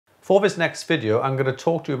For this next video, I'm going to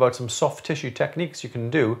talk to you about some soft tissue techniques you can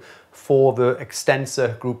do for the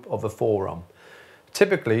extensor group of the forearm.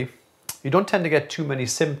 Typically, you don't tend to get too many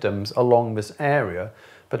symptoms along this area,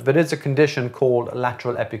 but there is a condition called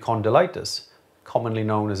lateral epicondylitis, commonly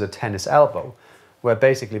known as a tennis elbow, where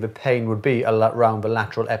basically the pain would be around the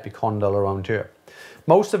lateral epicondyle around here.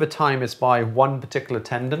 Most of the time it's by one particular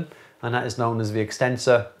tendon, and that is known as the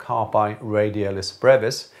extensor carpi radialis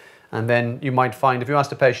brevis. And then you might find, if you ask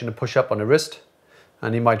the patient to push up on the wrist,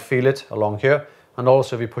 and you might feel it along here, and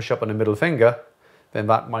also if you push up on the middle finger, then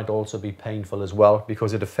that might also be painful as well,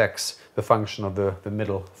 because it affects the function of the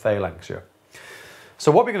middle phalanx here.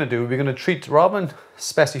 So what we're going to do, we're going to treat, rather than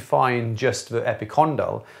specifying just the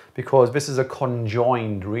epicondyle, because this is a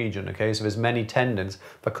conjoined region, okay? So there's many tendons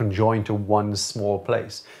that conjoin to one small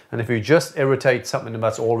place. And if you just irritate something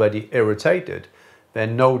that's already irritated,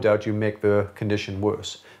 then no doubt you make the condition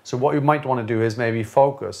worse. So what you might want to do is maybe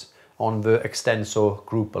focus on the extensor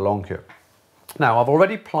group along here. Now, I've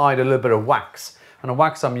already applied a little bit of wax, and the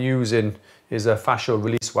wax I'm using is a fascial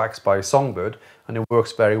release wax by Songbird, and it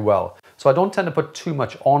works very well. So I don't tend to put too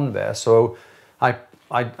much on there, so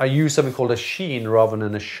I use something called a sheen rather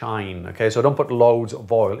than a shine, okay? So I don't put loads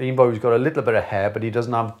of oil, even though he's got a little bit of hair, but he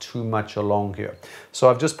doesn't have too much along here. So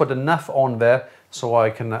I've just put enough on there so I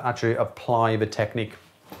can actually apply the technique.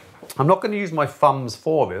 I'm not going to use my thumbs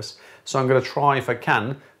for this, so I'm going to try, if I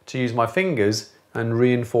can, to use my fingers and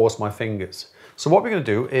reinforce my fingers. So what we're going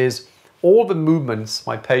to do is, all the movements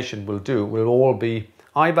my patient will do will all be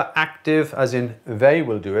either active, as in they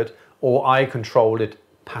will do it, or I control it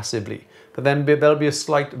passively. But then there'll be a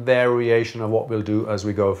slight variation of what we'll do as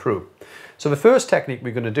we go through. So the first technique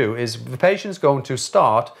we're going to do is the patient's going to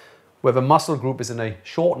start where the muscle group is in a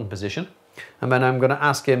shortened position, and then I'm going to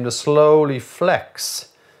ask him to slowly flex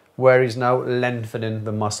where he's now lengthening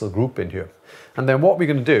the muscle group in here. And then what we're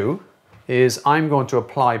going to do is I'm going to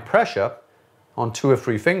apply pressure on 2 or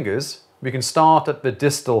 3 fingers. We can start at the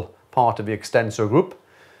distal part of the extensor group,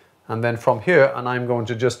 and then from here, and I'm going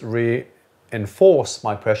to just reinforce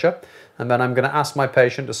my pressure, and then I'm going to ask my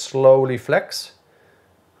patient to slowly flex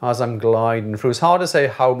as I'm gliding through. It's hard to say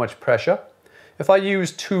how much pressure. If I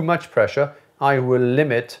use too much pressure, I will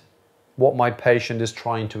limit what my patient is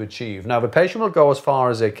trying to achieve. Now, the patient will go as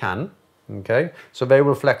far as they can, okay? So they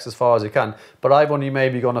will flex as far as they can, but I've only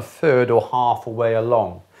maybe gone a third or half a way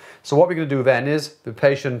along. So what we're going to do then is the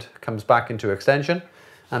patient comes back into extension,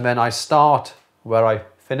 and then I start where I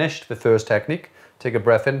finished the first technique. Take a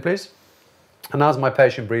breath in, please. And as my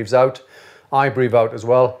patient breathes out, I breathe out as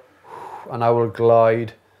well, and I will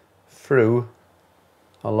glide through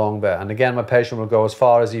along there. And again, my patient will go as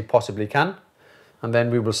far as he possibly can, and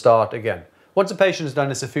then we will start again. Once the patient has done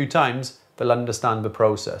this a few times, they'll understand the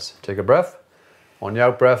process. Take a breath, on your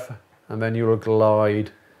out breath, and then you will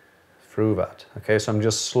glide through that. Okay, so I'm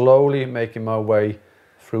just slowly making my way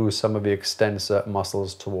through some of the extensor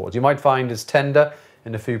muscles towards. You might find it's tender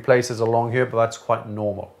in a few places along here, but that's quite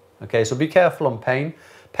normal. Okay, so be careful on pain.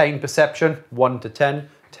 Pain perception, 1 to 10,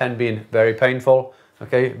 10 being very painful.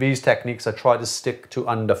 Okay, these techniques I try to stick to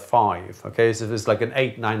under 5. Okay, so if it's like an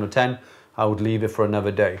 8, 9 or 10, I would leave it for another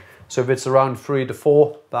day. So if it's around 3 to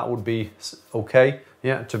 4, that would be okay,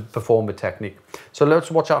 yeah, to perform the technique. So let's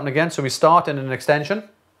watch out again. So we start in an extension.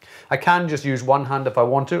 I can just use one hand if I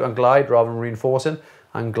want to and glide rather than reinforcing,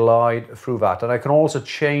 and glide through that. And I can also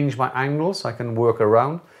change my angles. I can work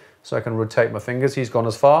around, so I can rotate my fingers. He's gone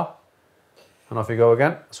as far, and off we go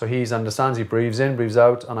again. So he understands, he breathes in, breathes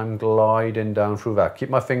out, and I'm gliding down through that. Keep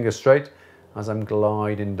my fingers straight as I'm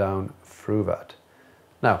gliding down through that.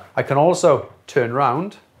 Now, I can also turn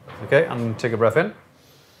around, okay, and take a breath in.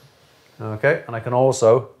 Okay, and I can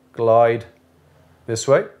also glide this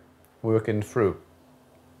way, working through.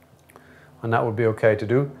 And that would be okay to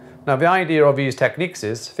do. Now, the idea of these techniques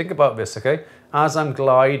is, think about this, okay? As I'm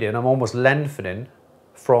gliding, I'm almost lengthening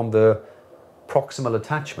from the proximal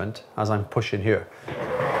attachment as I'm pushing here.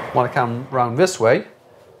 When I come round this way,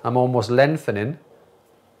 I'm almost lengthening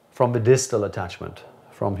from the distal attachment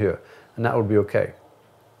from here, and that would be okay.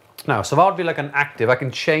 Now, so that would be like an active. I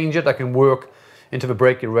can change it. I can work into the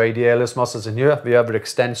brachioradialis muscles in here, the other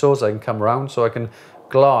extensors. I can come around, so I can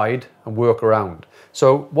glide and work around.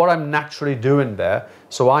 So what I'm naturally doing there,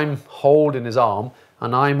 so I'm holding his arm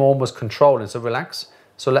and I'm almost controlling, so relax,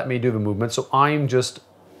 so let me do the movement. So I'm just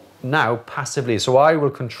now passively, so I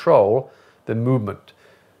will control the movement.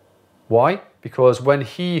 Why? Because when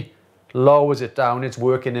he lowers it down, it's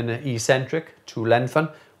working in an eccentric to lengthen.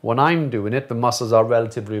 When I'm doing it, the muscles are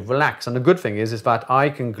relatively relaxed. And the good thing is that I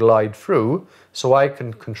can glide through, so I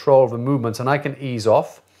can control the movements, and I can ease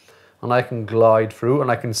off, and I can glide through, and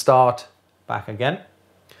I can start back again.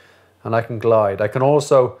 and I can glide. I can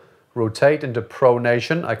also rotate into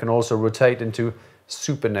pronation. I can also rotate into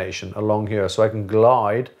supination along here. So I can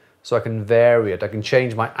glide, so I can vary it. I can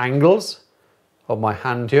change my angles of my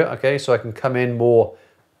hand here, okay? So I can come in more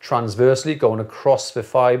transversely, going across the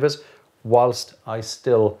fibers, whilst I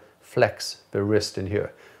still flex the wrist in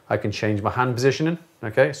here. I can change my hand positioning,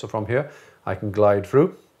 okay? So from here, I can glide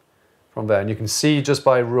through from there. And you can see just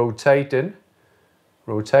by rotating,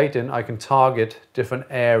 I can target different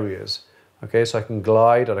areas. Okay, so I can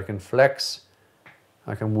glide or I can flex,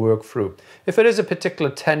 I can work through. If it is a particular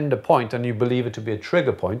tender point and you believe it to be a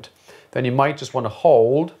trigger point, then you might just want to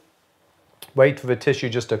hold, wait for the tissue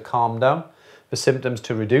just to calm down, the symptoms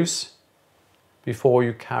to reduce before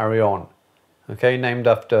you carry on. Okay, named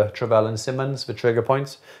after Travell and Simmons, the trigger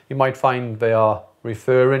points. You might find they are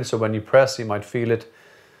referring, so when you press, you might feel it,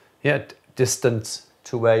 yeah, distance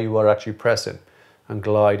to where you are actually pressing, and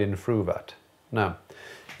gliding through that. Now,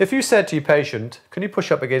 if you said to your patient, can you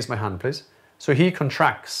push up against my hand, please? So he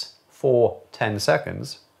contracts for 10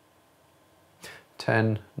 seconds,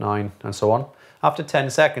 10, 9, and so on. After 10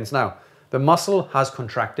 seconds, now, the muscle has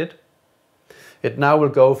contracted. It now will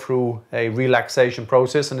go through a relaxation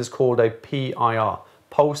process and is called a PIR,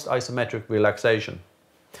 post-isometric relaxation.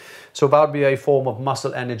 So that would be a form of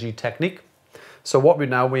muscle energy technique. So what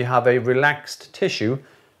we have a relaxed tissue,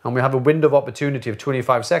 and we have a window of opportunity of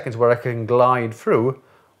 25 seconds where I can glide through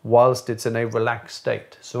whilst it's in a relaxed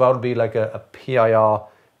state. So that would be like a PIR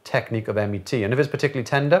technique of MET. And if it's particularly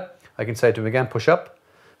tender, I can say to him again, push up.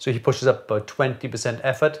 So he pushes up about 20%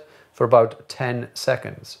 effort for about 10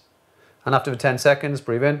 seconds. And after the 10 seconds,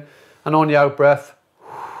 breathe in. And on the out breath,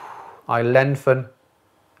 I lengthen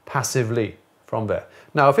passively from there.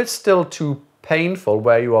 Now, if it's still too painful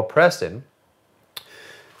where you are pressing,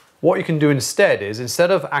 what you can do instead is,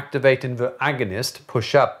 instead of activating the agonist,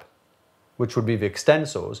 push up, which would be the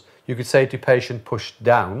extensors, you could say to patient, push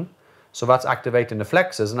down. So that's activating the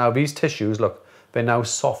flexors. Now these tissues, look, they now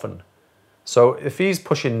soften. So if he's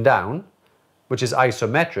pushing down, which is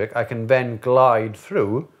isometric, I can then glide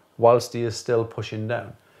through whilst he is still pushing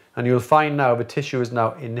down. And you'll find now the tissue is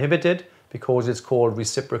now inhibited because it's called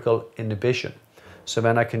reciprocal inhibition. So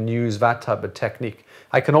then I can use that type of technique.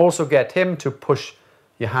 I can also get him to push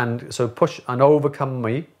your hand, so push and overcome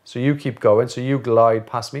me, so you keep going, so you glide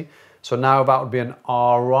past me. So now that would be an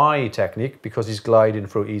RI technique because he's gliding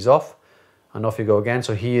through, ease off, and off you go again.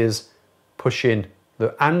 So he is pushing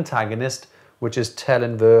the antagonist, which is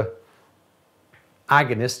telling the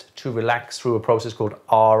agonist to relax through a process called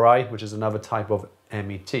RI, which is another type of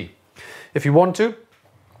MET. If you want to,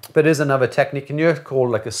 there is another technique in here called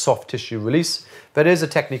like a soft tissue release. There is a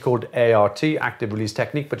technique called ART, active release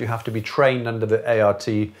technique, but you have to be trained under the ART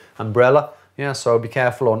umbrella. Yeah, so be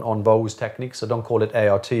careful on those techniques. So don't call it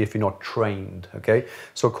ART if you're not trained, okay?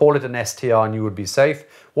 So call it an STR and you would be safe.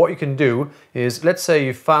 What you can do is, let's say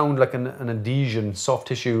you found like an adhesion, soft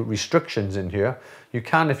tissue restrictions in here. You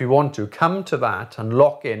can, if you want to, come to that and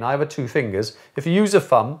lock in either two fingers. If you use a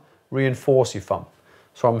thumb, reinforce your thumb.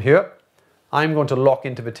 So from here, I'm going to lock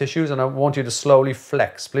into the tissues and I want you to slowly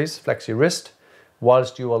flex, please. Flex your wrist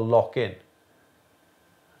whilst you are locked in.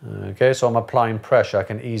 Okay, so I'm applying pressure. I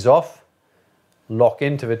can ease off, lock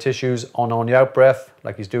into the tissues on the out breath,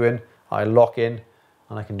 like he's doing. I lock in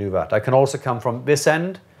and I can do that. I can also come from this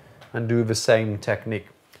end and do the same technique.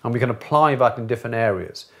 And we can apply that in different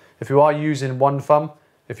areas. If you are using one thumb,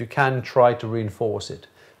 if you can, try to reinforce it.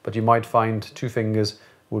 But you might find two fingers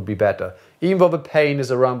would be better. Even though the pain is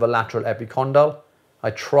around the lateral epicondyle,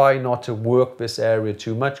 I try not to work this area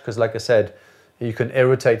too much because, like I said, you can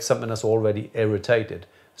irritate something that's already irritated.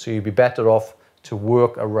 So you'd be better off to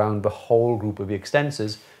work around the whole group of the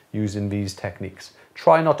extensors using these techniques.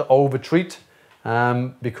 Try not to over-treat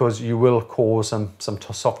because you will cause some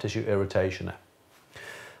soft tissue irritation.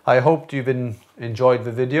 I hope you've enjoyed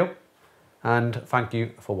the video and thank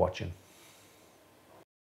you for watching.